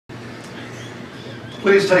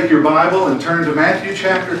Please take your Bible and turn to Matthew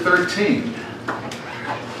chapter 13.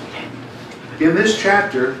 In this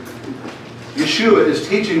chapter, Yeshua is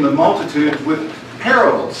teaching the multitude with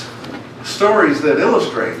parables, stories that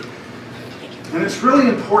illustrate. And it's really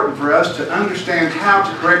important for us to understand how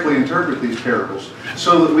to correctly interpret these parables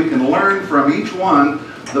so that we can learn from each one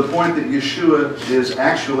the point that Yeshua is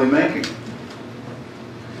actually making.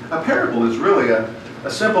 A parable is really a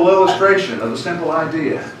simple illustration of a simple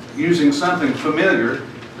idea, using something familiar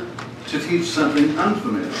to teach something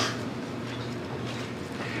unfamiliar.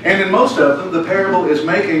 And in most of them, the parable is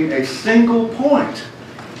making a single point.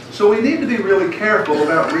 So we need to be really careful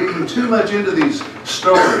about reading too much into these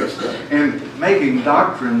stories and making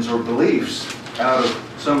doctrines or beliefs out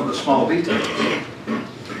of some of the small details.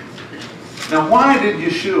 Now, why did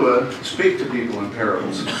Yeshua speak to people in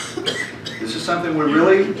parables? This is something we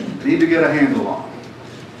really need to get a handle on.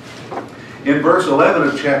 In verse 11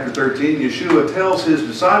 of chapter 13, Yeshua tells his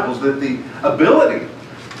disciples that the ability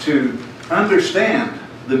to understand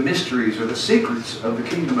the mysteries or the secrets of the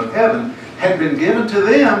kingdom of heaven had been given to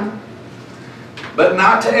them, but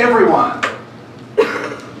not to everyone.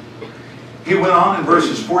 He went on in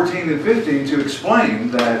verses 14 and 15 to explain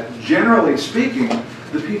that, generally speaking,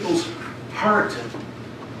 the people's heart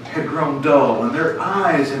had grown dull, and their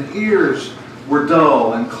eyes and ears were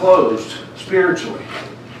dull and closed spiritually.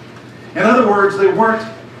 In other words, they weren't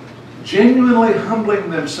genuinely humbling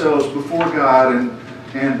themselves before God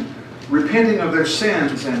and repenting of their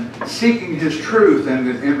sins and seeking His truth and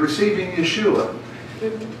receiving Yeshua.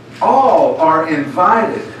 All are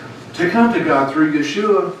invited to come to God through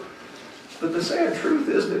Yeshua, but the sad truth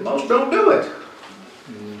is that most don't do it.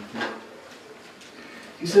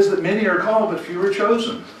 He says that many are called, but few are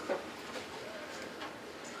chosen.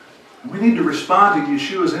 We need to respond to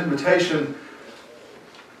Yeshua's invitation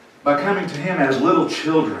by coming to Him as little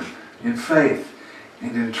children in faith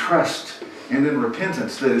and in trust and in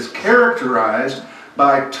repentance that is characterized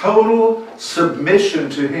by total submission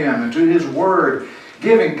to Him and to His Word,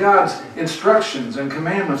 giving God's instructions and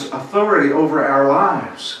commandments authority over our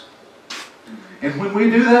lives. And when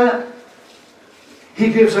we do that,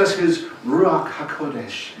 He gives us His Ruach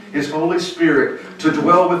HaKodesh, His Holy Spirit, to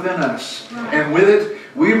dwell within us. And with it,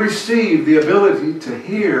 we receive the ability to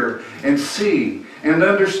hear and see and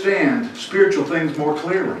understand spiritual things more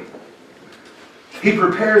clearly. He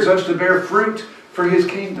prepares us to bear fruit for His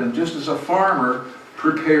kingdom, just as a farmer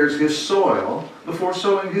prepares his soil before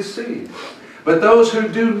sowing his seed. But those who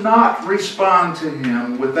do not respond to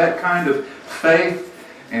Him with that kind of faith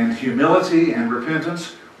and humility and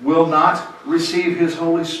repentance will not receive His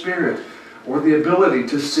Holy Spirit or the ability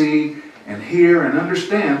to see and hear and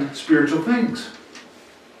understand spiritual things.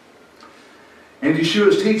 And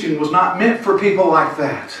Yeshua's teaching was not meant for people like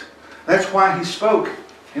that. That's why He spoke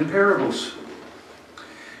in parables.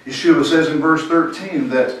 Yeshua says in verse 13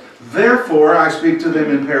 that, "Therefore I speak to them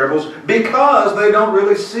in parables, because they don't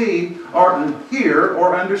really see or hear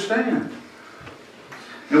or understand."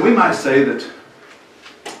 And we might say that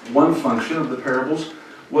one function of the parables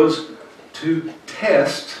was to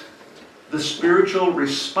test the spiritual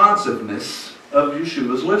responsiveness of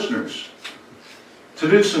Yeshua's listeners, to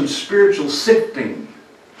do some spiritual sifting,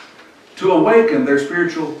 to awaken their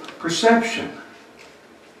spiritual perception.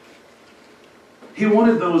 He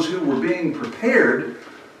wanted those who were being prepared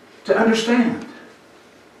to understand.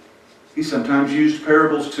 He sometimes used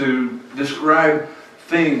parables to describe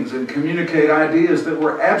things and communicate ideas that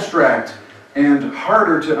were abstract and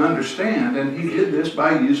harder to understand, and He did this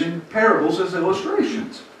by using parables as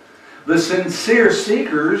illustrations. The sincere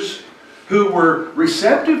seekers who were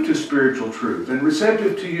receptive to spiritual truth and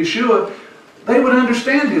receptive to Yeshua, they would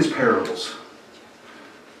understand His parables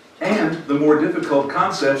and the more difficult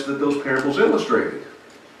concepts that those parables illustrated.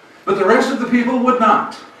 But the rest of the people would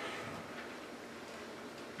not.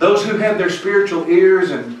 Those who had their spiritual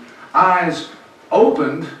ears and eyes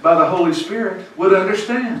opened by the Holy Spirit would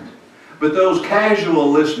understand. But those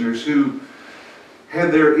casual listeners who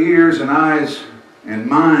had their ears and eyes and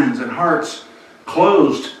minds and hearts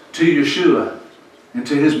closed to Yeshua and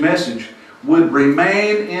to His message would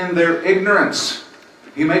remain in their ignorance.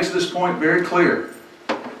 He makes this point very clear.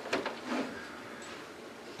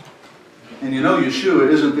 And you know, Yeshua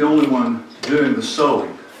isn't the only one doing the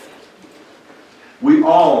sowing. We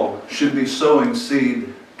all should be sowing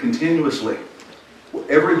seed continuously,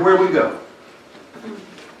 everywhere we go.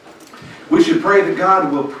 We should pray that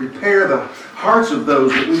God will prepare the hearts of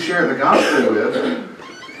those that we share the gospel with,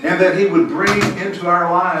 and that He would bring into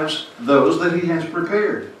our lives those that He has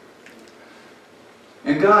prepared.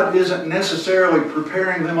 And God isn't necessarily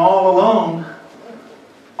preparing them all alone.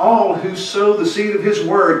 all who sow the seed of His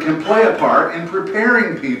Word can play a part in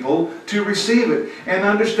preparing people to receive it and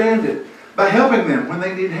understand it by helping them when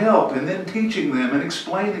they need help and then teaching them and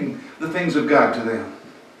explaining the things of God to them.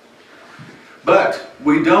 But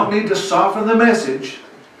we don't need to soften the message,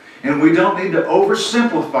 and we don't need to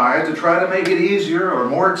oversimplify it to try to make it easier or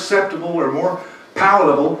more acceptable or more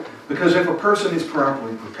palatable, because if a person is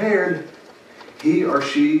properly prepared, he or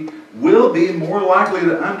she will be more likely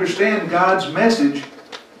to understand God's message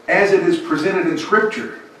as it is presented in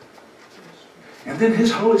Scripture. And then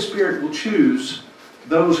His Holy Spirit will choose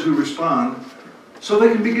those who respond so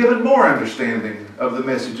they can be given more understanding of the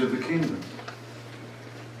message of the kingdom.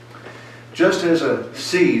 Just as a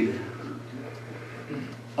seed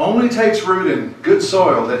only takes root in good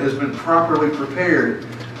soil that has been properly prepared,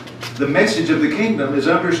 the message of the kingdom is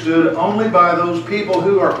understood only by those people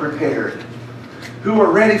who are prepared, who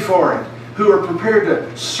are ready for it, who are prepared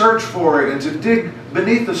to search for it and to dig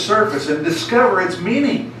beneath the surface and discover its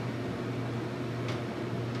meaning.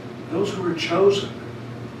 Those who are chosen,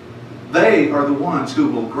 they are the ones who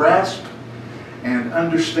will grasp and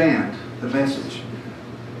understand the message.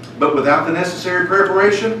 But without the necessary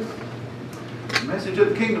preparation, the message of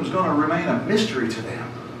the kingdom is going to remain a mystery to them.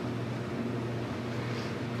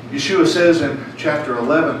 Yeshua says in chapter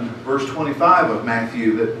 11, verse 25 of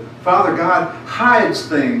Matthew, that Father God hides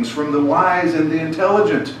things from the wise and the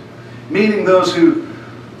intelligent, meaning those who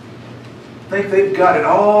think they've got it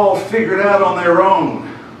all figured out on their own.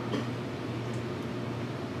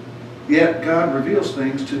 Yet God reveals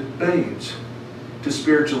things to babes, to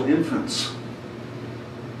spiritual infants.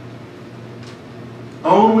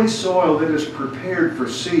 Only soil that is prepared for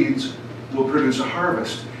seeds will produce a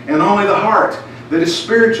harvest. And only the heart that is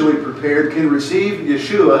spiritually prepared can receive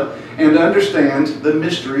Yeshua and understand the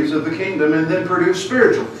mysteries of the kingdom and then produce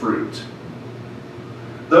spiritual fruit.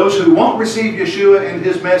 Those who won't receive Yeshua and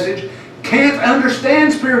His message can't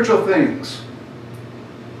understand spiritual things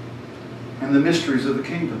and the mysteries of the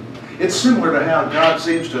kingdom. It's similar to how God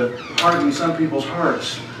seems to harden some people's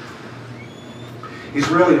hearts. He's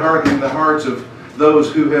really hardening the hearts of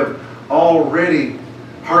those who have already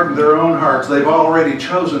hardened their own hearts. They've already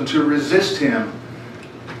chosen to resist Him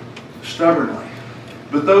stubbornly.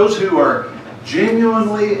 But those who are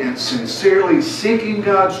genuinely and sincerely seeking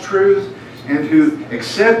God's truth and who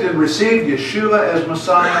accept and receive Yeshua as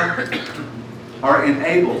Messiah are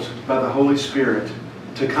enabled by the Holy Spirit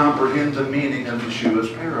to comprehend the meaning of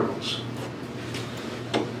Yeshua's parables.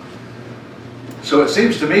 So it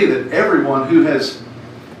seems to me that everyone who has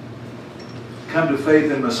come to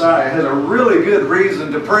faith in Messiah has a really good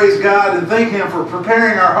reason to praise God and thank Him for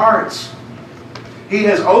preparing our hearts. He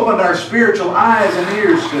has opened our spiritual eyes and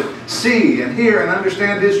ears to see and hear and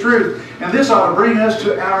understand His truth. And this ought to bring us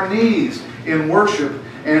to our knees in worship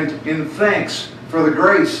and in thanks for the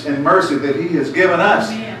grace and mercy that He has given us,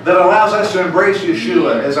 that allows us to embrace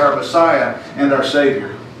Yeshua as our Messiah and our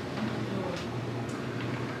Savior.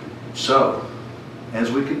 So,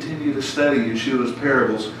 as we continue to study Yeshua's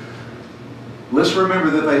parables, let's remember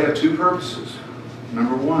that they have two purposes.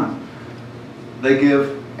 Number one, they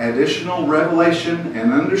give additional revelation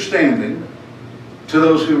and understanding to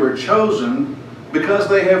those who are chosen because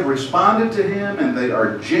they have responded to Him and they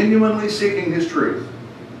are genuinely seeking His truth.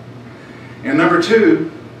 And number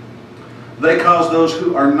two, they cause those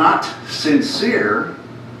who are not sincere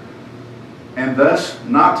and thus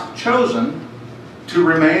not chosen to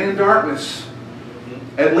remain in darkness,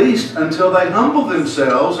 at least until they humble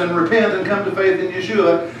themselves and repent and come to faith in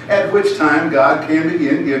Yeshua, at which time God can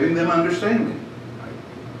begin giving them understanding.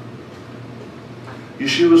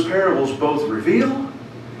 Yeshua's parables both reveal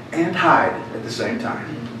and hide at the same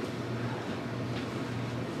time.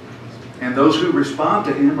 And those who respond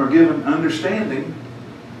to Him are given understanding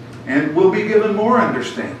and will be given more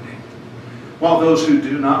understanding, while those who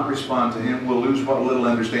do not respond to Him will lose what little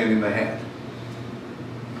understanding they had.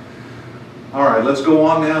 All right, let's go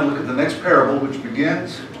on now and look at the next parable, which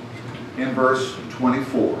begins in verse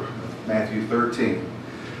 24 of Matthew 13.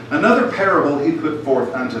 Another parable He put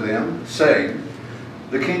forth unto them, saying,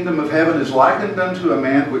 The kingdom of heaven is likened unto a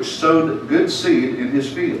man which sowed good seed in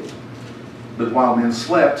his field. But while men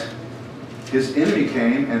slept, his enemy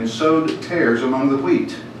came and sowed tares among the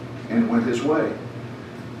wheat, and went his way.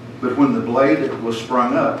 But when the blade was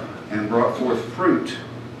sprung up and brought forth fruit,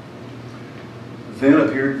 then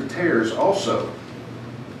appeared the tares also.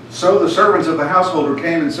 So the servants of the householder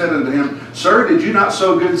came and said unto him, Sir, did you not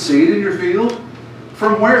sow good seed in your field?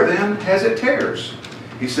 From where then has it tares?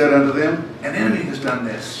 He said unto them, An enemy has done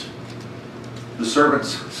this. The servants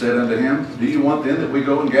said unto him, Do you want then that we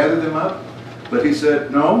go and gather them up? But he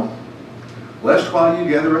said, No, lest while you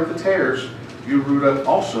gather up the tares, you root up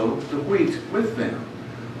also the wheat with them.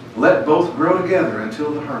 Let both grow together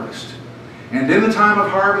until the harvest. And in the time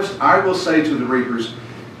of harvest, I will say to the reapers,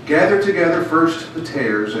 gather together first the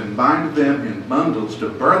tares, and bind them in bundles to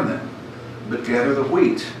burn them, but gather the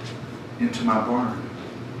wheat into my barn.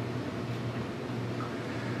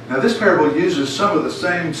 Now this parable uses some of the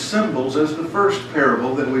same symbols as the first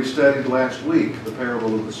parable that we studied last week, the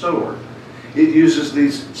parable of the sower. It uses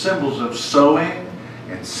these symbols of sowing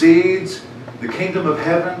and seeds, the kingdom of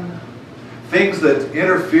heaven, things that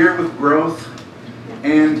interfere with growth,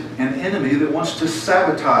 and an enemy that wants to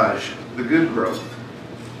sabotage the good growth.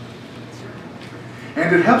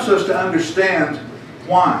 And it helps us to understand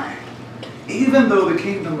why. Even though the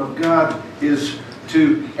kingdom of God is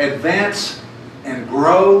to advance and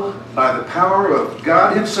grow by the power of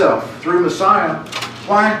God Himself through Messiah,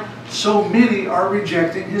 why so many are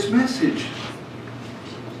rejecting His message.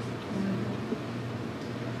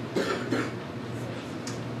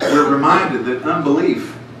 We're reminded that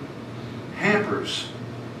unbelief hampers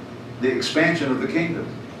the expansion of the kingdom.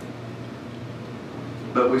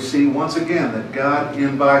 But we see once again that God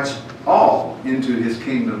invites all into His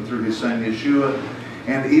kingdom through His Son Yeshua.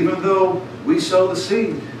 And even though we sow the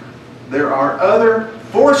seed, there are other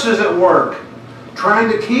forces at work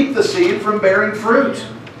trying to keep the seed from bearing fruit.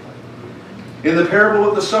 In the parable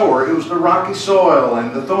of the sower, it was the rocky soil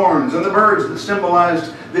and the thorns and the birds that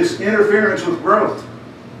symbolized this interference with growth.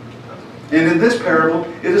 And in this parable,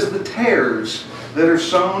 it is the tares that are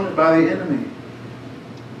sown by the enemy.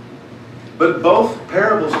 But both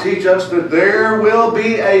parables teach us that there will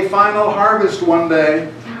be a final harvest one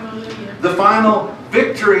day. Hallelujah. The final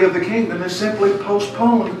victory of the kingdom is simply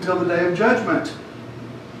postponed until the day of judgment.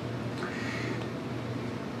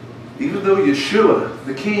 Even though Yeshua,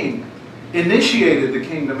 the King, initiated the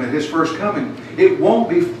kingdom at His first coming, it won't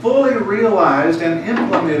be fully realized and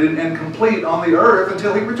implemented and complete on the earth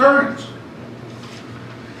until He returns.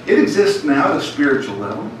 It exists now at a spiritual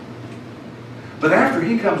level. But after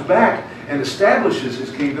He comes back and establishes His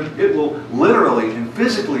kingdom, it will literally and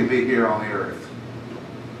physically be here on the earth.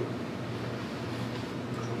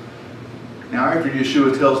 Now, after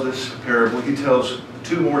Yeshua tells this parable, He tells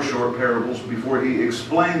two more short parables before He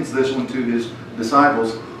explains this one to His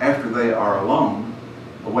disciples after they are alone,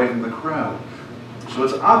 away from the crowd. So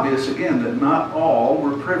it's obvious, again, that not all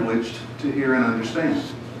were privileged to hear and understand.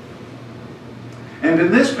 And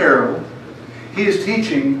in this parable, He is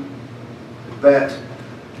teaching that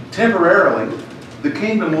temporarily the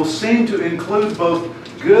kingdom will seem to include both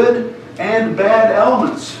good and bad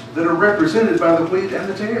elements that are represented by the wheat and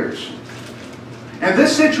the tares. And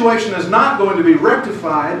this situation is not going to be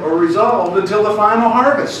rectified or resolved until the final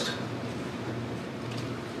harvest.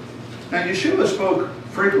 Now, Yeshua spoke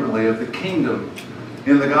frequently of the kingdom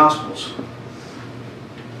in the Gospels.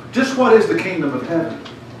 Just what is the kingdom of heaven?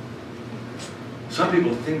 Some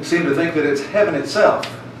people seem to think that it's heaven itself,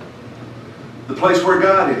 the place where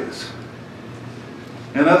God is.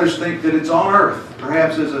 And others think that it's on earth,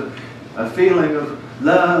 perhaps as a feeling of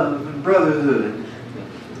love and brotherhood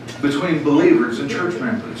between believers and church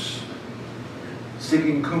members,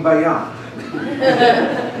 seeking kumbaya.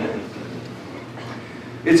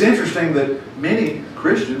 It's interesting that many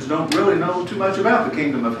Christians don't really know too much about the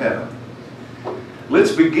kingdom of heaven.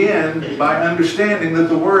 Let's begin by understanding that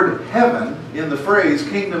the word heaven in the phrase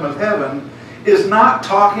kingdom of heaven is not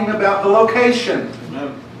talking about the location.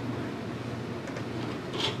 No.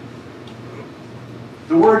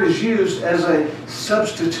 The word is used as a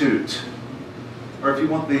substitute, or if you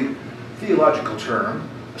want the theological term,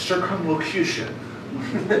 a circumlocution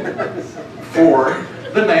for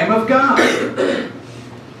the name of God.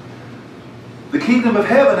 The kingdom of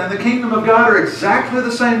heaven and the kingdom of God are exactly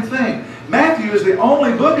the same thing. Matthew is the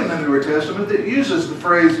only book in the New Testament that uses the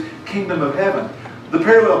phrase kingdom of heaven. The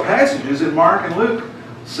parallel passages in Mark and Luke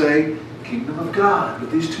say kingdom of God, but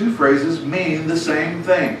these two phrases mean the same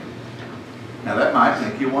thing. Now that might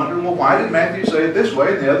make you wonder, well, why did Matthew say it this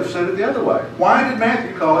way and the other said it the other way? Why did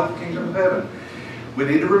Matthew call it the kingdom of heaven? We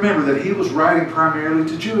need to remember that he was writing primarily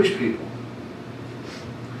to Jewish people.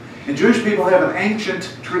 And Jewish people have an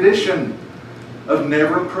ancient tradition of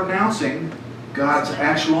never pronouncing God's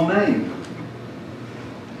actual name,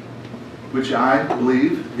 which I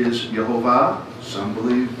believe is Yehovah. Some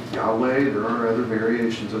believe Yahweh. There are other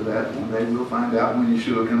variations of that. One day we'll find out when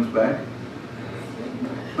Yeshua comes back.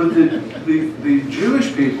 But the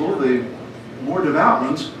Jewish people, the more devout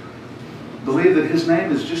ones, believe that his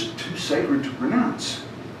name is just too sacred to pronounce.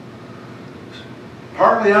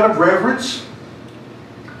 Partly out of reverence,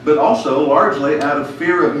 but also largely out of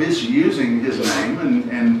fear of misusing his name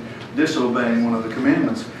and disobeying one of the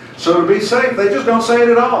commandments. So to be safe, they just don't say it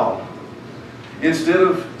at all. Instead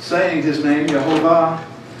of saying his name, Jehovah,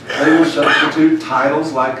 they will substitute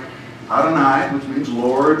titles like Adonai, which means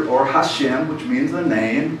Lord, or Hashem, which means the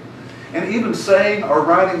name. And even saying or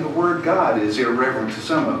writing the word God is irreverent to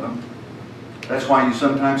some of them. That's why you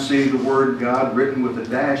sometimes see the word God written with a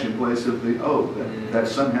dash in place of the O. That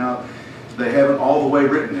somehow they haven't all the way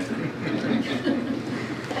written it.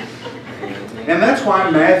 And that's why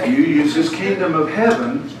Matthew uses kingdom of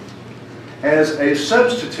heaven as a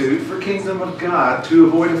substitute for kingdom of God to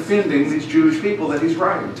avoid offending these Jewish people that he's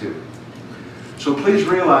writing to. So please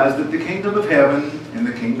realize that the kingdom of heaven and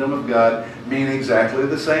the kingdom of God mean exactly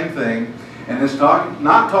the same thing. And it's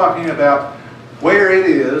not talking about where it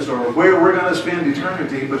is or where we're going to spend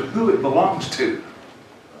eternity, but who it belongs to.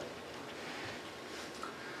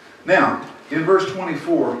 Now, in verse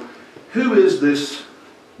 24, who is this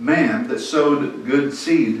man that sowed good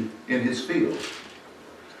seed in his field?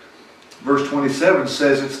 Verse 27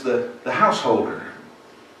 says it's the householder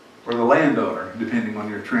or the landowner, depending on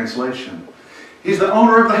your translation. He's the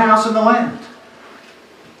owner of the house and the land.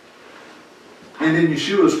 And in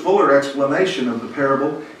Yeshua's fuller explanation of the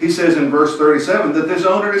parable, he says in verse 37 that this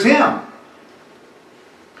owner is him.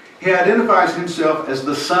 He identifies himself as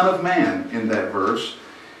the Son of Man in that verse,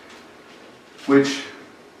 which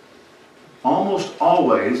almost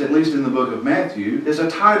always, at least in the book of Matthew, is a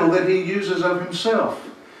title that he uses of himself.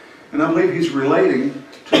 And I believe he's relating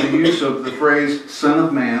to the use of the phrase Son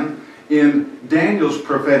of Man in Daniel's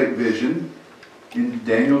prophetic vision, in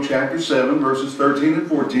Daniel chapter 7, verses 13 and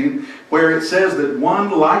 14, where it says that one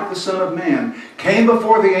like the Son of Man came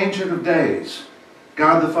before the Ancient of Days,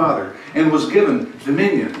 God the Father, and was given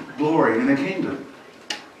dominion, glory, and a kingdom.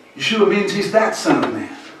 Yeshua means he's that Son of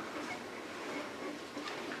Man.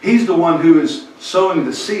 He's the one who is sowing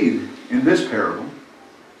the seed in this parable.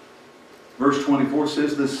 Verse 24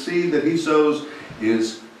 says the seed that he sows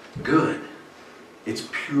is good. It's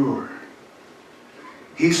pure.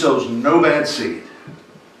 He sows no bad seed.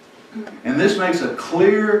 And this makes a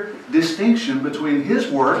clear distinction between his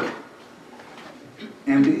work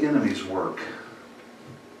and the enemy's work.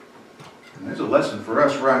 And there's a lesson for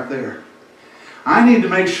us right there. I need to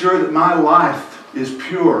make sure that my life is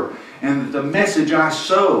pure and that the message I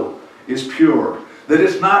sow is pure, that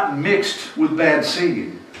it's not mixed with bad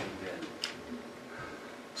seed.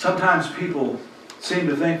 Sometimes people seem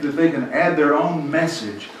to think that they can add their own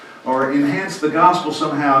message or enhance the gospel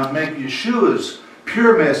somehow and make Yeshua's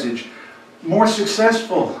pure message more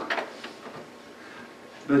successful.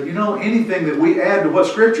 But you know, anything that we add to what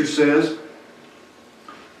Scripture says,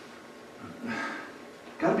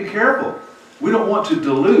 got to be careful. We don't want to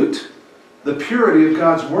dilute the purity of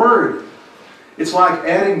God's Word. It's like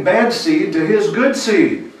adding bad seed to His good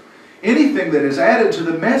seed. Anything that is added to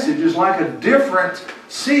the message is like a different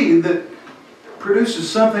seed that produces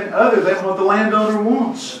something other than what the landowner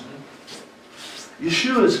wants.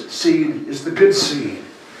 Yeshua's seed is the good seed.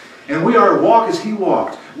 And we are to walk as He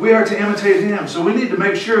walked. We are to imitate Him. So we need to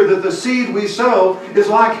make sure that the seed we sow is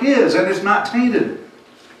like His and it's not tainted.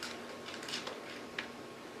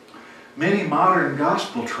 Many modern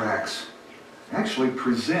gospel tracts actually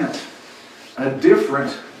present a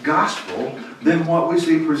different gospel than what we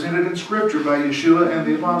see presented in Scripture by Yeshua and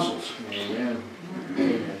the apostles. Amen.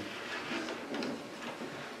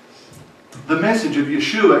 The message of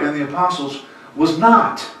Yeshua and the apostles was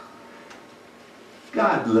not,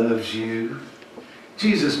 God loves you.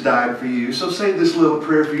 Jesus died for you, so say this little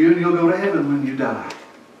prayer for you and you'll go to heaven when you die.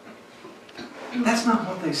 That's not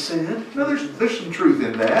what they said. Now, there's some truth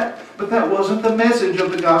in that, but that wasn't the message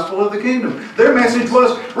of the gospel of the kingdom. Their message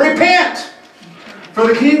was, repent, for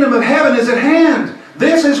the kingdom of heaven is at hand.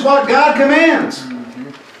 This is what God commands.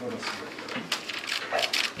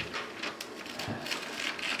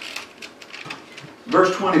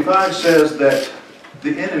 Verse 25 says that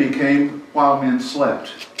the enemy came while men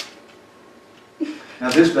slept. Now,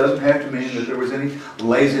 this doesn't have to mean that there was any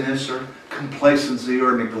laziness or complacency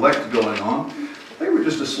or neglect going on. They were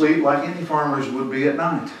just asleep like any farmers would be at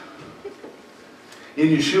night. In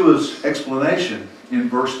Yeshua's explanation in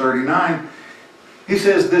verse 39, he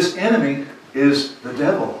says this enemy is the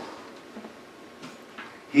devil.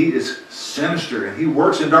 He is sinister and he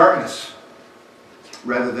works in darkness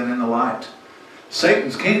rather than in the light.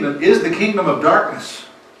 Satan's kingdom is the kingdom of darkness.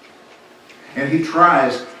 And he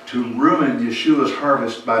tries to ruin Yeshua's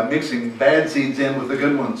harvest by mixing bad seeds in with the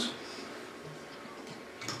good ones.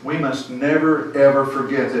 We must never ever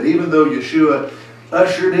forget that even though Yeshua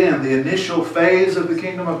ushered in the initial phase of the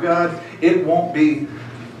kingdom of God, it won't be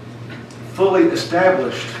fully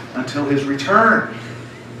established until His return.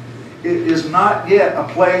 It is not yet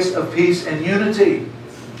a place of peace and unity.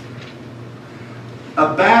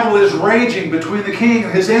 A battle is raging between the king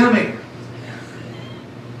and his enemy.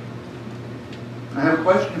 I have a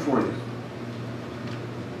question for you.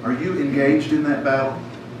 Are you engaged in that battle?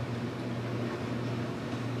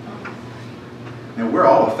 Now, we're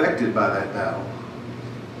all affected by that battle.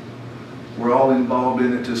 We're all involved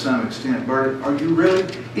in it to some extent. But are you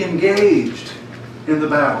really engaged in the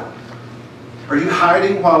battle? Are you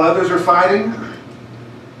hiding while others are fighting?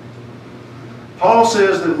 Paul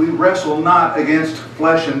says that we wrestle not against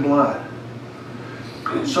flesh and blood.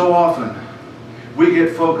 So often, we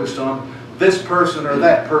get focused on this person or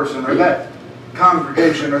that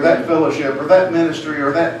congregation or that fellowship or that ministry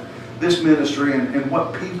or this ministry and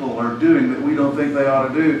what people are doing that we don't think they ought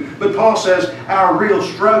to do. But Paul says our real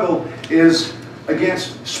struggle is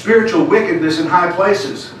against spiritual wickedness in high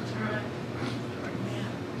places.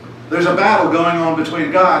 There's a battle going on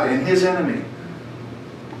between God and His enemy,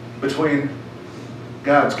 between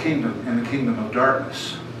God's kingdom and the kingdom of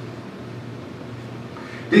darkness.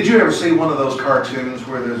 Did you ever see one of those cartoons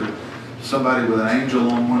where there's somebody with an angel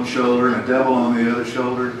on one shoulder and a devil on the other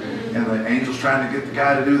shoulder, and the angel's trying to get the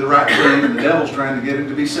guy to do the right thing and the devil's trying to get him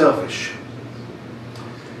to be selfish?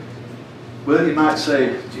 Well, you might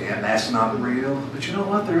say, yeah, that's not real. But you know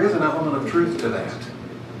what? There is an element of truth to that.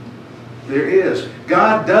 There is.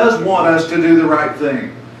 God does want us to do the right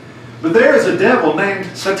thing. But there is a devil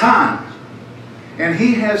named Satan. And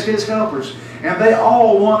he has his helpers. And they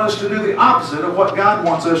all want us to do the opposite of what God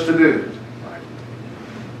wants us to do.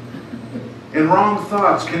 And wrong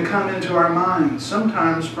thoughts can come into our minds,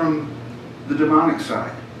 sometimes from the demonic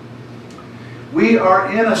side. We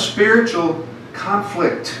are in a spiritual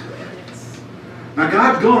conflict. Now,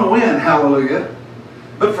 God's going to win, hallelujah.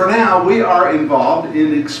 But for now, we are involved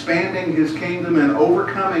in expanding His kingdom and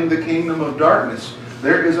overcoming the kingdom of darkness.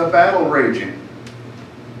 There is a battle raging.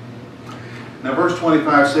 Now, verse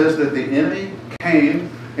 25 says that the enemy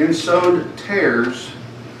came and sowed tares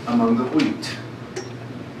among the wheat.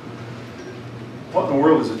 What in the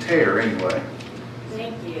world is a tare, anyway?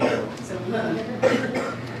 Thank you.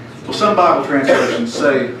 Well, some Bible translations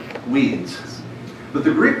say weeds. But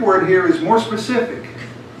the Greek word here is more specific.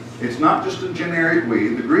 It's not just a generic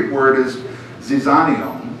weed. The Greek word is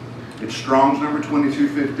zizanion. It's Strong's number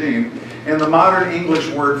 2215. And the modern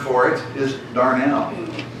English word for it is darnel.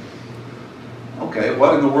 Okay,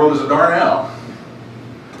 what in the world is a darnel?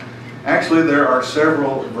 Actually, there are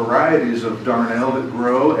several varieties of darnel that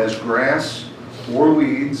grow as grass or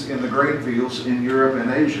weeds in the grain fields in Europe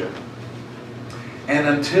and Asia. And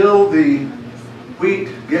until the wheat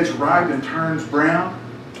gets ripe and turns brown,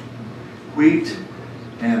 wheat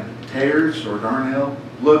and tares or darnel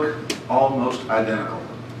look almost identical.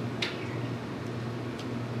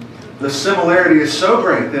 The similarity is so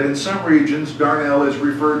great that in some regions darnel is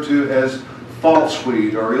referred to as false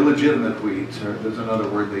wheat or illegitimate wheat. There's another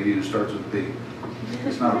word they use, starts with B.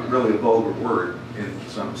 It's not really a vulgar word in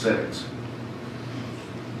some settings.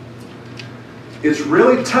 It's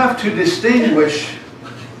really tough to distinguish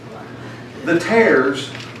the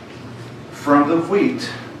tares from the wheat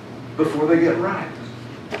before they get ripe.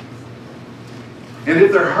 And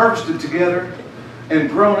if they're harvested together and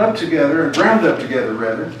grown up together, and ground up together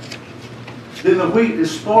rather, then the wheat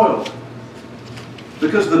is spoiled.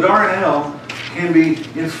 Because the darnel can be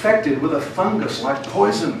infected with a fungus like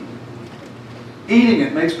poison. Eating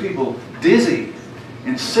it makes people dizzy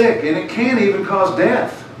and sick, and it can even cause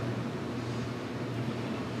death.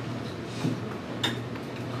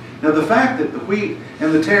 Now, the fact that the wheat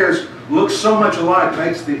and the tares look so much alike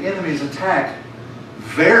makes the enemy's attack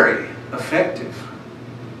very effective.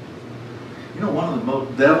 You know, one of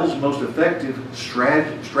the devil's most effective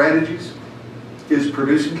strategies is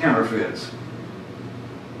producing counterfeits.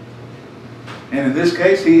 And in this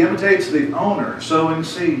case, he imitates the owner sowing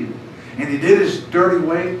seed. And he did his dirty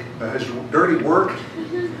work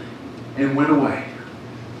and went away.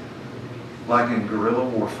 Like in guerrilla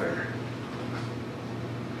warfare.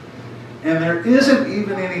 And there isn't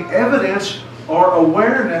even any evidence or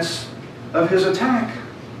awareness of his attack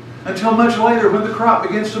until much later when the crop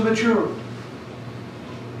begins to mature.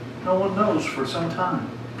 No one knows for some time.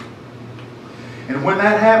 And when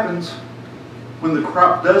that happens, when the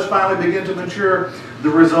crop does finally begin to mature, the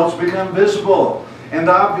results become visible and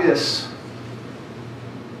obvious.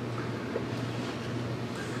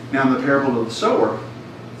 Now, in the parable of the sower,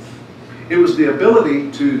 it was the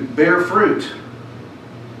ability to bear fruit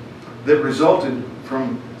that resulted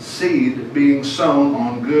from seed being sown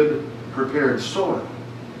on good, prepared soil.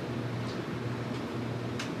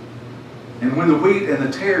 And when the wheat and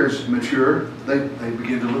the tares mature, they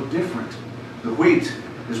begin to look different. The wheat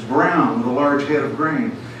is brown with a large head of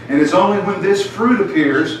grain. And it's only when this fruit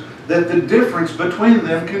appears that the difference between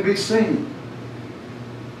them can be seen.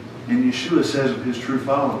 And Yeshua says of his true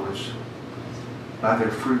followers, by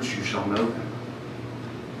their fruits you shall know them.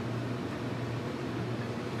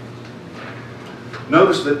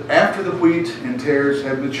 Notice that after the wheat and tares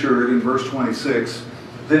had matured in verse 26,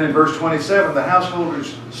 then in verse 27, the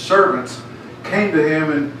householder's servants came to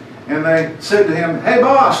him and they said to him, "Hey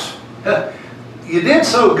boss, you did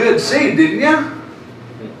sow good seed, didn't you?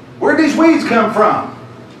 Where'd these weeds come from?"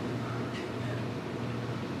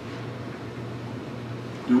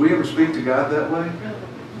 Do we ever speak to God that way?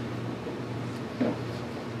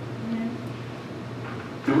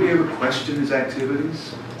 Do we ever question his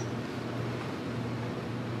activities?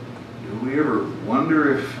 Do we ever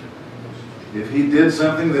wonder if he did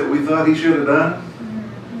something that we thought he should have done?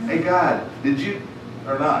 Hey God, did you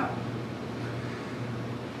or not?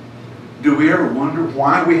 Do we ever wonder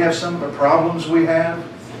why we have some of the problems we have?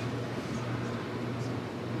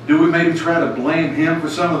 Do we maybe try to blame him for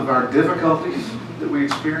some of our difficulties that we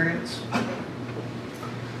experience?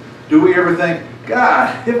 Do we ever think,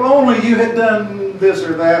 God, if only you had done this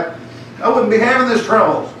or that, I wouldn't be having this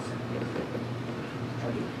trouble?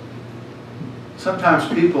 Sometimes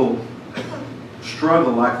people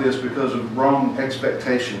struggle like this because of wrong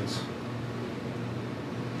expectations.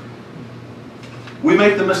 We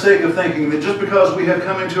make the mistake of thinking that just because we have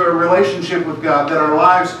come into a relationship with God, that our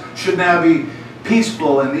lives should now be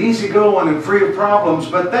peaceful and easygoing and free of problems,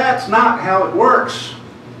 but that's not how it works.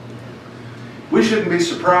 We shouldn't be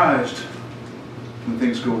surprised when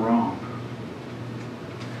things go wrong.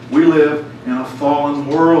 We live in a fallen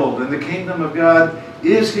world, and the kingdom of God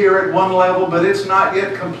is here at one level, but it's not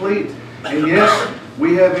yet complete. And yes,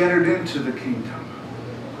 we have entered into the kingdom,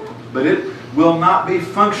 but it will not be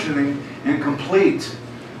functioning and complete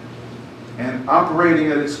and operating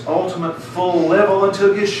at its ultimate full level until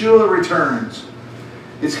Yeshua returns.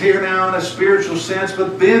 It's here now in a spiritual sense,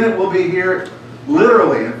 but then it will be here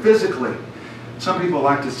literally and physically. Some people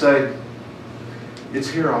like to say, it's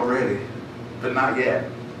here already, but not yet.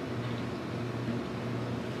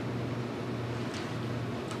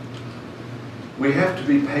 We have to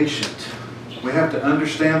be patient. We have to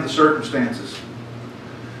understand the circumstances.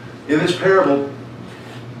 In this parable,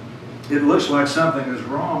 it looks like something is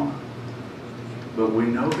wrong, but we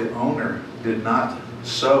know the owner did not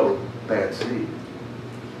sow bad seed.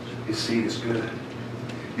 His seed is good.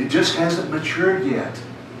 It just hasn't matured yet.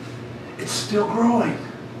 It's still growing.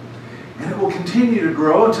 And it will continue to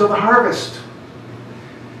grow until the harvest.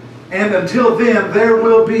 And until then, there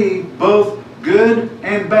will be both good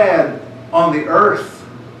and bad on the earth,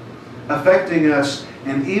 affecting us,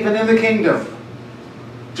 and even in the kingdom.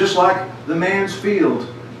 Just like the man's field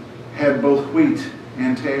had both wheat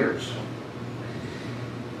and tares.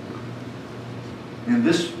 And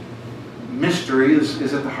this mystery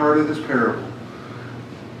is at the heart of this parable.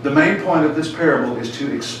 The main point of this parable is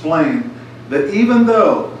to explain that even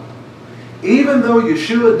though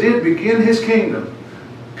Yeshua did begin his kingdom,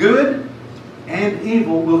 good and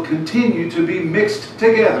evil will continue to be mixed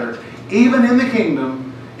together, even in the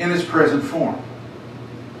kingdom in its present form.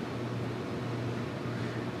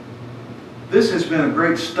 This has been a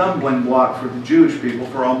great stumbling block for the Jewish people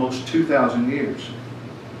for almost 2,000 years.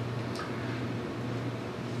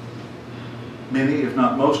 Many, if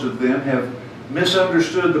not most of them, have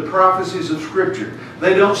misunderstood the prophecies of Scripture.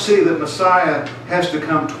 They don't see that Messiah has to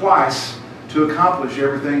come twice to accomplish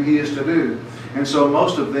everything he is to do. And so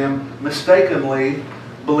most of them mistakenly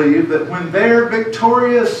believe that when their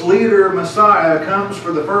victorious leader, Messiah, comes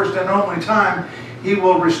for the first and only time, he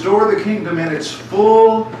will restore the kingdom in its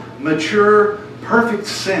full, mature, perfect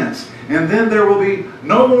sense. And then there will be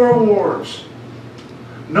no more wars,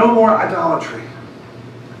 no more idolatry,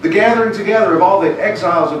 the gathering together of all the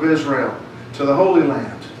exiles of Israel to the Holy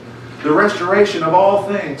Land, the restoration of all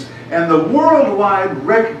things, and the worldwide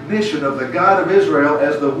recognition of the God of Israel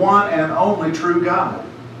as the one and only true God.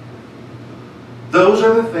 Those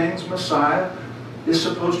are the things Messiah is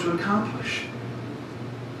supposed to accomplish.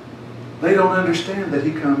 They don't understand that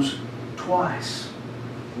he comes twice.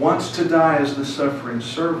 Once to die as the suffering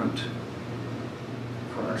servant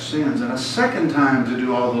for our sins, and a second time to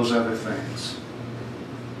do all those other things.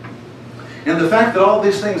 And the fact that all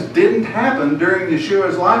these things didn't happen during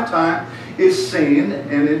Yeshua's lifetime is seen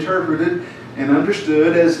and interpreted and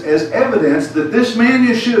understood as evidence that this man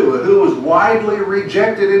Yeshua, who was widely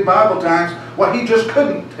rejected in Bible times, well, he just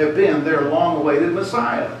couldn't have been their long-awaited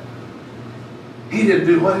Messiah. He didn't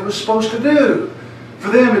do what he was supposed to do. For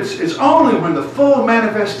them, it's only when the full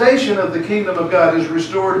manifestation of the kingdom of God is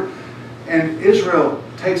restored and Israel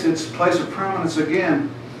takes its place of prominence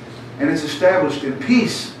again and it's established in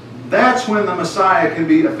peace That's when the Messiah can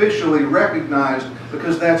be officially recognized,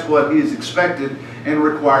 because that's what he is expected and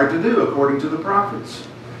required to do according to the prophets.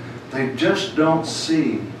 They just don't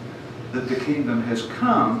see that the kingdom has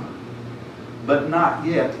come, but not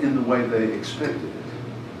yet in the way they expected it.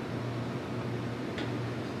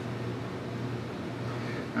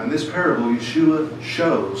 Now, in this parable, Yeshua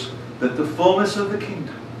shows that the fullness of the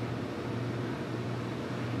kingdom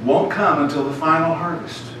won't come until the final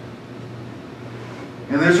harvest.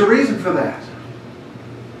 And there's a reason for that.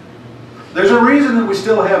 There's a reason that we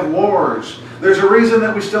still have wars. There's a reason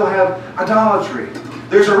that we still have idolatry.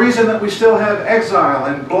 There's a reason that we still have exile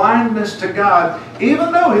and blindness to God,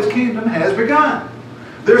 even though His kingdom has begun.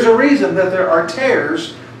 There's a reason that there are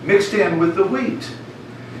tares mixed in with the wheat.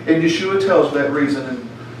 And Yeshua tells that reason in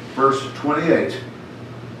verse 28.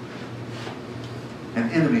 An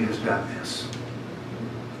enemy has done this.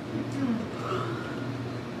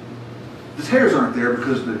 The tares aren't there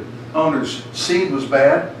because the owner's seed was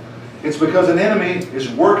bad. It's because an enemy is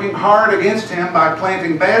working hard against him by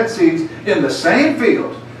planting bad seeds in the same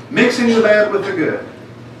field, mixing the bad with the good.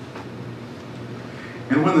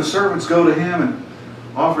 And when the servants go to him and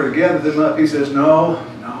offer to gather them up, he says, no,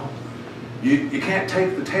 you can't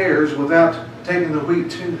take the tares without taking the wheat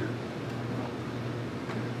too.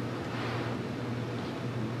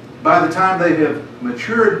 By the time they have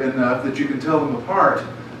matured enough that you can tell them apart,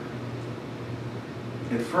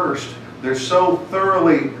 at first, they're so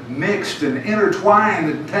thoroughly mixed and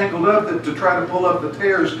intertwined and tangled up that to try to pull up the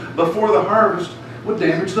tares before the harvest would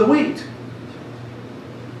damage the wheat.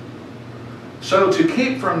 So to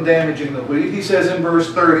keep from damaging the wheat, he says in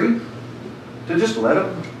verse 30, to just let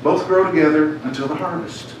them both grow together until the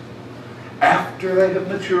harvest. After they have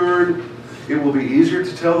matured, it will be easier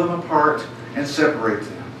to tell them apart and separate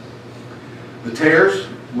them. The tares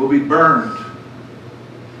will be burned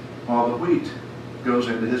while the wheat goes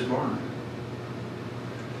into his barn.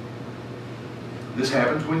 This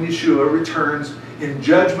happens when Yeshua returns in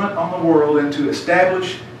judgment on the world and to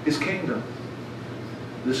establish his kingdom.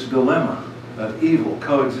 This dilemma of evil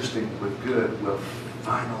coexisting with good will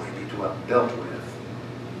finally be dealt with.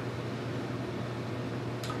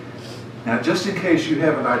 Now, just in case you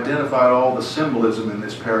haven't identified all the symbolism in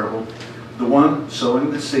this parable, the one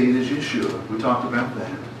sowing the seed is Yeshua. We talked about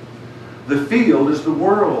that. The field is the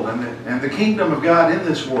world and the kingdom of God in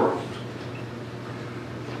this world.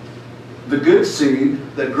 The good seed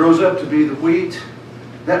that grows up to be the wheat,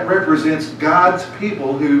 that represents God's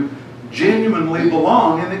people who genuinely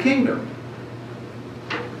belong in the kingdom.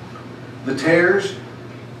 The tares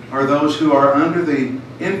are those who are under the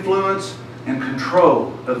influence and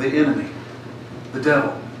control of the enemy, the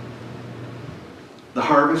devil. The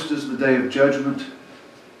harvest is the day of judgment,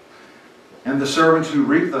 and the servants who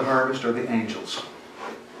reap the harvest are the angels.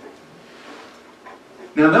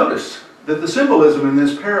 Now notice that the symbolism in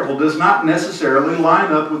this parable does not necessarily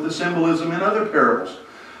line up with the symbolism in other parables.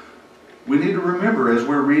 We need to remember as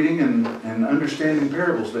we're reading and understanding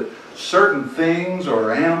parables that certain things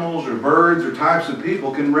or animals or birds or types of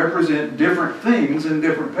people can represent different things in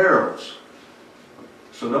different parables.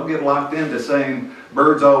 So don't get locked into saying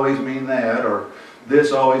birds always mean that or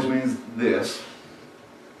this always means this.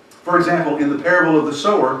 For example, in the parable of the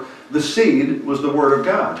sower, the seed was the Word of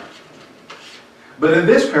God. But in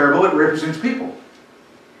this parable, it represents people.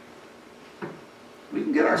 We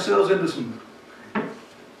can get ourselves into some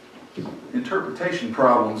interpretation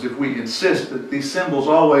problems if we insist that these symbols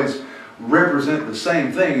always represent the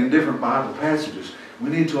same thing in different Bible passages.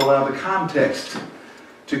 We need to allow the context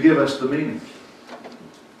to give us the meaning.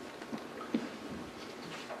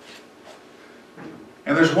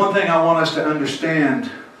 And there's one thing I want us to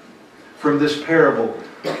understand from this parable.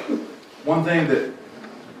 One thing that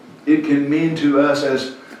it can mean to us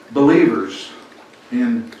as believers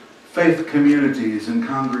in faith communities and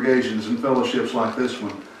congregations and fellowships like this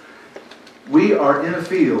one. We are in a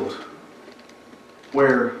field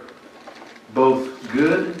where both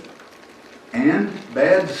good and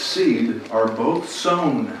bad seed are both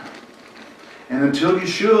sown. And until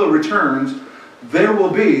Yeshua returns, there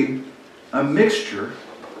will be a mixture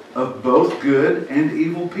of both good and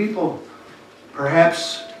evil people.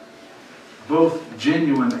 Perhaps both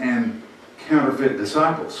genuine and counterfeit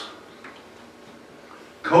disciples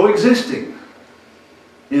coexisting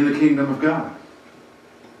in the kingdom of God.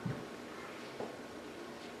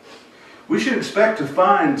 We should expect to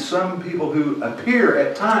find some people who appear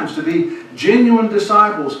at times to be genuine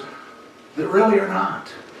disciples that really are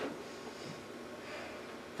not.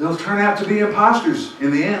 They'll turn out to be imposters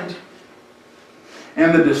in the end.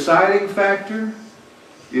 And the deciding factor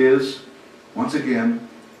is, once again,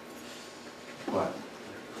 what?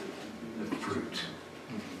 The fruit.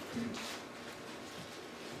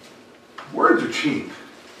 Words are cheap.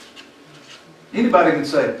 Anybody can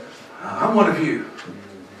say, I'm one of you.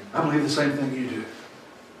 I believe the same thing you do.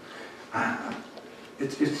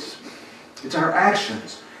 It's our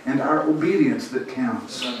actions and our obedience that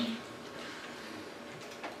counts.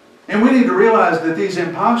 And we need to realize that these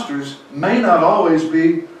imposters may not always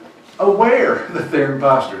be aware that they're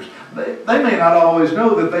imposters. They may not always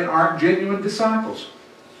know that they aren't genuine disciples.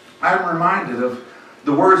 I'm reminded of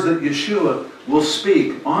the words that Yeshua will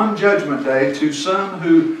speak on Judgment Day to some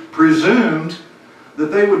who presumed that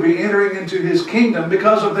they would be entering into His kingdom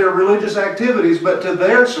because of their religious activities, but to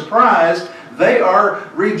their surprise, they are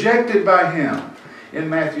rejected by Him. In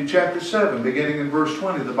Matthew chapter 7, beginning in verse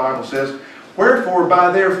 20, the Bible says, "Wherefore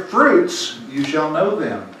by their fruits you shall know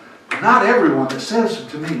them. Not everyone that says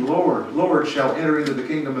to me, Lord, Lord, shall enter into the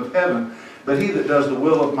kingdom of heaven, but he that does the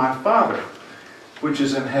will of my Father, which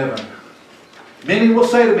is in heaven. Many will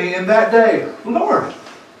say to me in that day, Lord,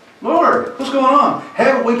 Lord, what's going on?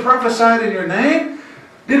 Haven't we prophesied in your name?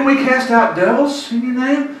 Didn't we cast out devils in your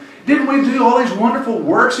name? Didn't we do all these wonderful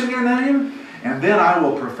works in your name? And then I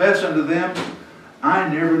will profess unto them, I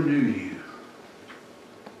never knew you.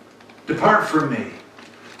 Depart from me,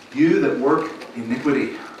 you that work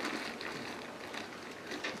iniquity."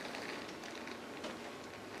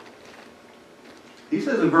 He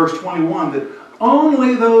says in verse 21 that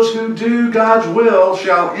only those who do God's will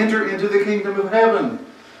shall enter into the kingdom of heaven.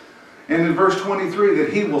 And in verse 23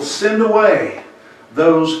 that He will send away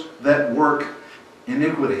those that work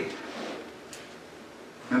iniquity.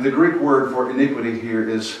 And the Greek word for iniquity here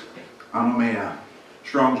is anomia,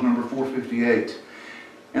 Strong's number 458.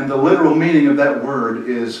 And the literal meaning of that word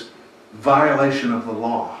is violation of the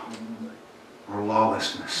law or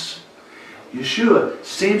lawlessness. Yeshua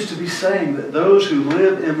seems to be saying that those who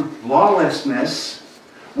live in lawlessness,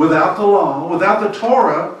 without the law, without the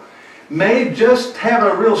Torah, may just have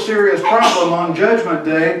a real serious problem on Judgment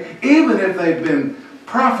Day, even if they've been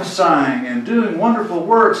prophesying and doing wonderful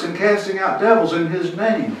works and casting out devils in His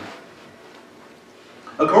name.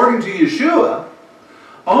 According to Yeshua,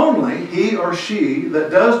 only he or she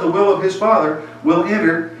that does the will of his Father will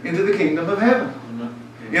enter into the kingdom of heaven.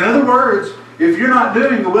 In other words, if you're not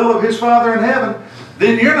doing the will of His Father in heaven,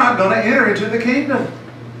 then you're not going to enter into the kingdom.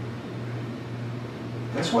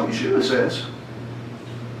 That's what Yeshua says.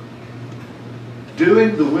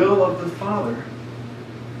 Doing the will of the Father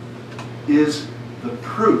is the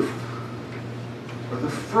proof or the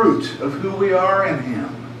fruit of who we are in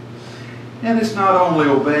Him. And it's not only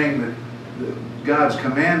obeying God's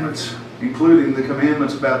commandments, including the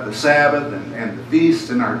commandments about the Sabbath and the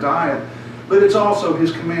feast and our diet, but it's also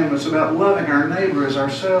His commandments about loving our neighbor as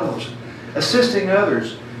ourselves, assisting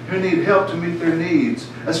others who need help to meet their needs,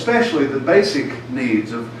 especially the basic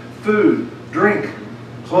needs of food, drink,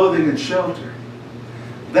 clothing, and shelter.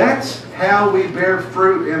 That's how we bear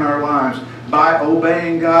fruit in our lives, by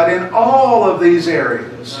obeying God in all of these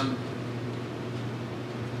areas.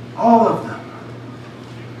 All of them.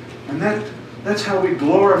 And that's how we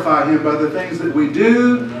glorify Him, by the things that we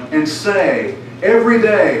do and say every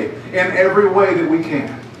day in every way that we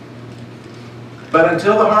can. But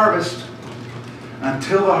until the harvest,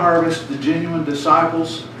 the genuine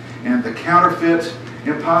disciples and the counterfeit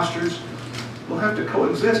imposters will have to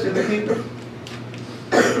coexist in the kingdom.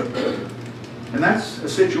 And that's a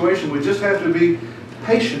situation we just have to be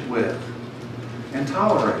patient with and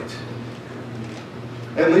tolerate,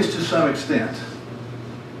 at least to some extent.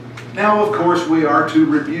 Now, of course, we are to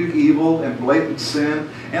rebuke evil and blatant sin,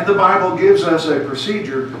 and the Bible gives us a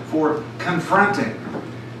procedure for confronting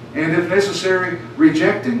and, if necessary,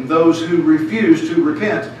 rejecting those who refuse to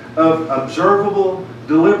repent of observable,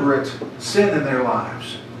 deliberate sin in their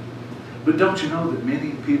lives. But don't you know that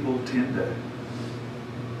many people tend to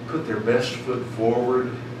put their best foot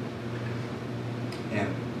forward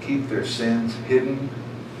and keep their sins hidden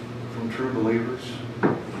from true believers?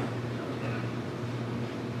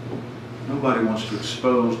 Nobody wants to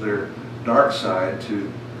expose their dark side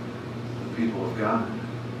to the people of God.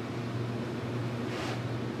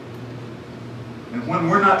 And when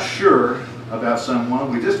we're not sure about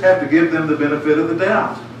someone, we just have to give them the benefit of the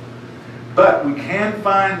doubt. But we can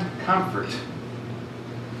find comfort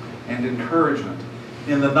and encouragement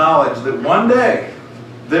in the knowledge that one day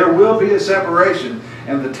there will be a separation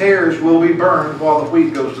and the tares will be burned while the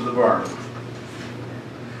wheat goes to the barn.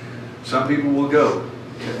 Some people will go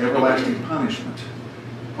to everlasting punishment,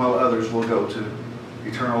 while others will go to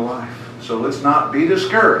eternal life. So let's not be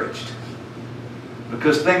discouraged,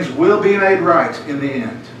 because things will be made right in the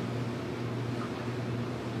end.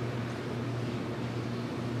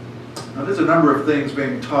 Now, there's a number of things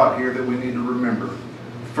being taught here that we need to remember.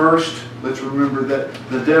 First, let's remember that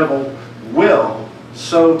the devil will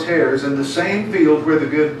sow tares in the same field where the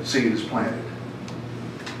good seed is planted.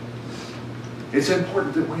 It's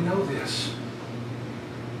important that we know this.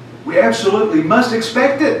 We absolutely must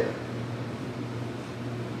expect it.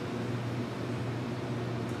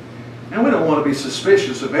 Now, we don't want to be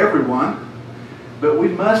suspicious of everyone, but we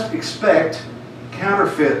must expect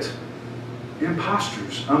counterfeit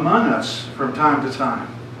imposters among us from time to time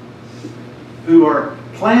who are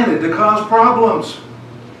planted to cause problems,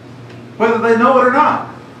 whether they know it or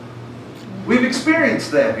not. We've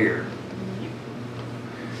experienced that here.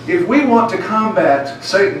 If we want to combat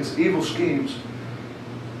Satan's evil schemes,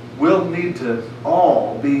 we'll need to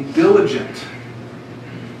all be diligent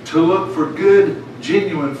to look for good,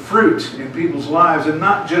 genuine fruit in people's lives and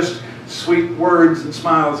not just sweet words and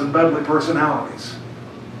smiles and bubbly personalities.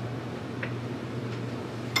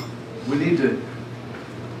 We need to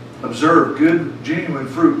observe good, genuine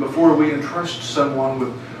fruit before we entrust someone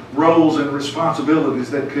with roles and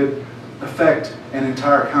responsibilities that could affect an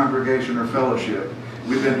entire congregation or fellowship.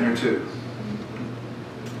 We've been there too.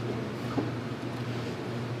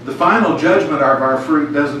 The final judgment of our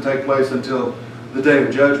fruit doesn't take place until the day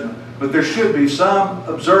of judgment, but there should be some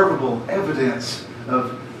observable evidence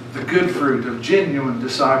of the good fruit of genuine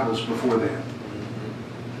disciples before then.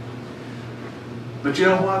 But you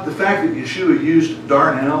know what? The fact that Yeshua used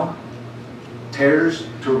darnel, tares,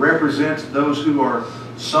 to represent those who are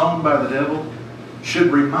sown by the devil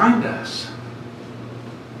should remind us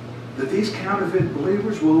that these counterfeit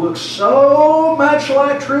believers will look so much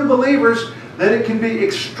like true believers that it can be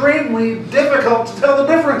extremely difficult to tell the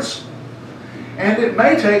difference. And it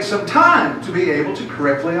may take some time to be able to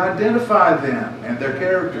correctly identify them and their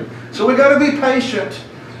character. So we've got to be patient,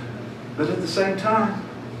 but at the same time,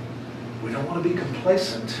 we don't want to be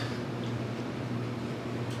complacent.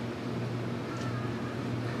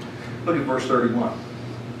 Look at verse 31.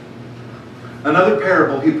 Another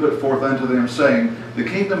parable he put forth unto them, saying, The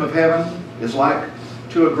kingdom of heaven is like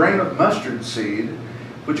to a grain of mustard seed,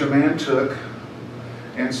 which a man took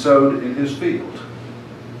and sowed in his field,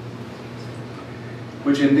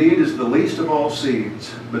 which indeed is the least of all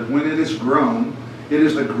seeds, but when it is grown, it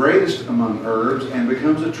is the greatest among herbs, and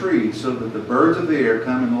becomes a tree, so that the birds of the air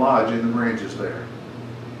come and lodge in the branches there.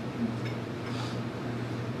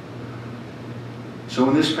 So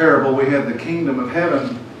in this parable we have the kingdom of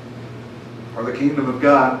heaven, or the kingdom of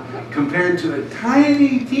God, compared to a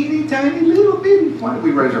tiny, teeny, tiny, little bitty. Why do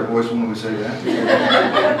we raise our voice when we say that?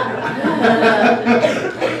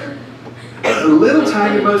 A little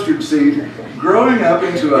tiny mustard seed growing up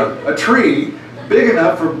into a tree big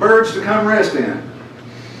enough for birds to come rest in.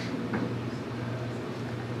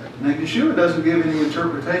 Now, Yeshua doesn't give any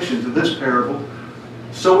interpretation to this parable,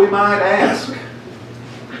 so we might ask,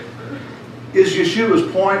 is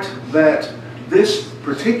Yeshua's point that this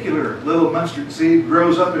particular little mustard seed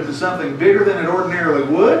grows up into something bigger than it ordinarily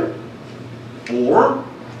would? Or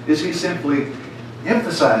is he simply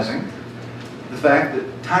emphasizing the fact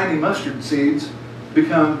that tiny mustard seeds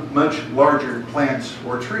become much larger plants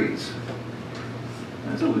or trees?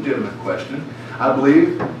 That's a legitimate question. I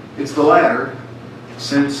believe it's the latter,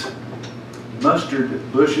 since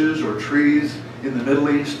mustard bushes or trees in the Middle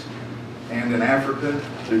East and in Africa,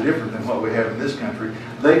 they're different than what we have in this country.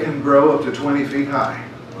 They can grow up to 20 feet high.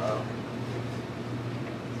 Wow.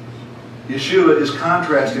 Yeshua is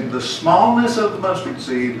contrasting the smallness of the mustard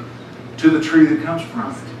seed to the tree that comes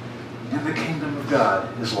from it. And the kingdom of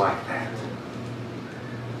God is like that.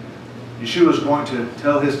 Yeshua is going to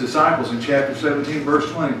tell his disciples in chapter 17, verse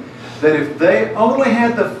 20, that if they only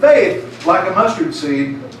had the faith like a mustard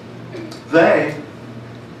seed, they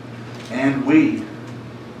and we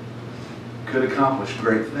could accomplish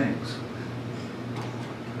great things.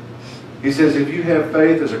 He says, if you have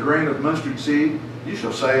faith as a grain of mustard seed, you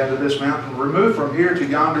shall say unto this mountain, remove from here to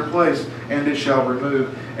yonder place, and it shall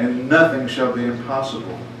remove, and nothing shall be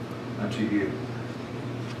impossible unto you.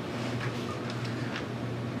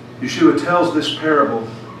 Yeshua tells this parable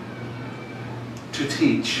to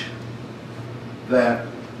teach that,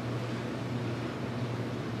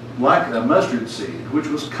 like a mustard seed, which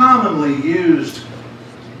was commonly used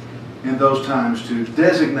in those times to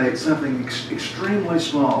designate something extremely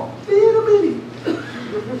small, little bitty,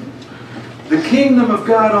 the kingdom of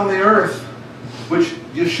God on the earth, which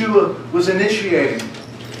Yeshua was initiating,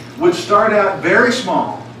 would start out very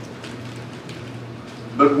small,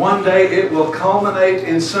 but one day it will culminate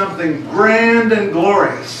in something grand and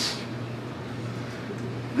glorious.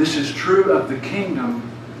 This is true of the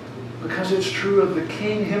kingdom because it's true of the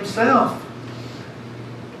King himself.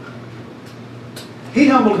 He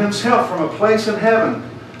humbled himself from a place in heaven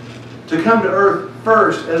to come to earth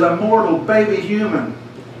first as a mortal baby human,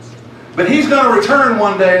 But He's going to return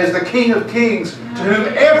one day as the King of Kings, to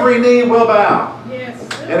whom every knee will bow.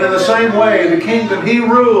 And in the same way, the kingdom He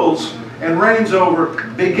rules and reigns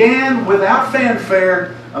over began without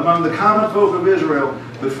fanfare among the common folk of Israel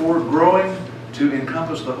before growing to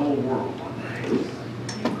encompass the whole world one day.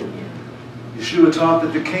 Yeshua taught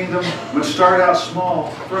that the kingdom would start out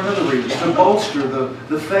small for another reason, to bolster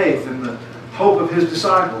the faith and the hope of His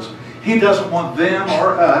disciples. He doesn't want them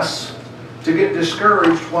or us to get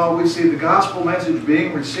discouraged while we see the gospel message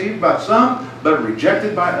being received by some but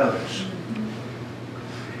rejected by others.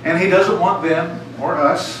 And He doesn't want them or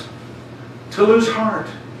us to lose heart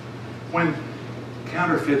when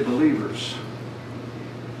counterfeit believers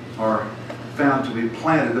are found to be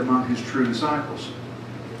planted among His true disciples.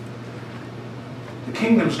 The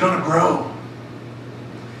kingdom's going to grow.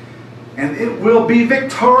 And it will be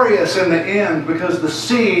victorious in the end because the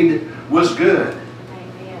seed was good.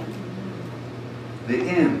 Amen. The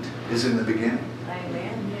end is in the beginning.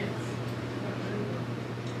 Amen.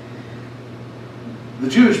 The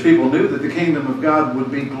Jewish people knew that the kingdom of God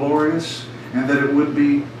would be glorious and that it would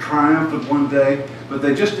be triumphant one day, but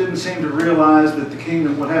they just didn't seem to realize that the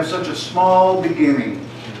kingdom would have such a small beginning.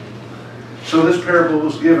 So this parable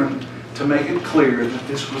was given to make it clear that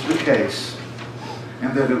this was the case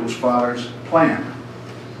and that it was Father's plan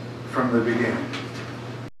from the beginning.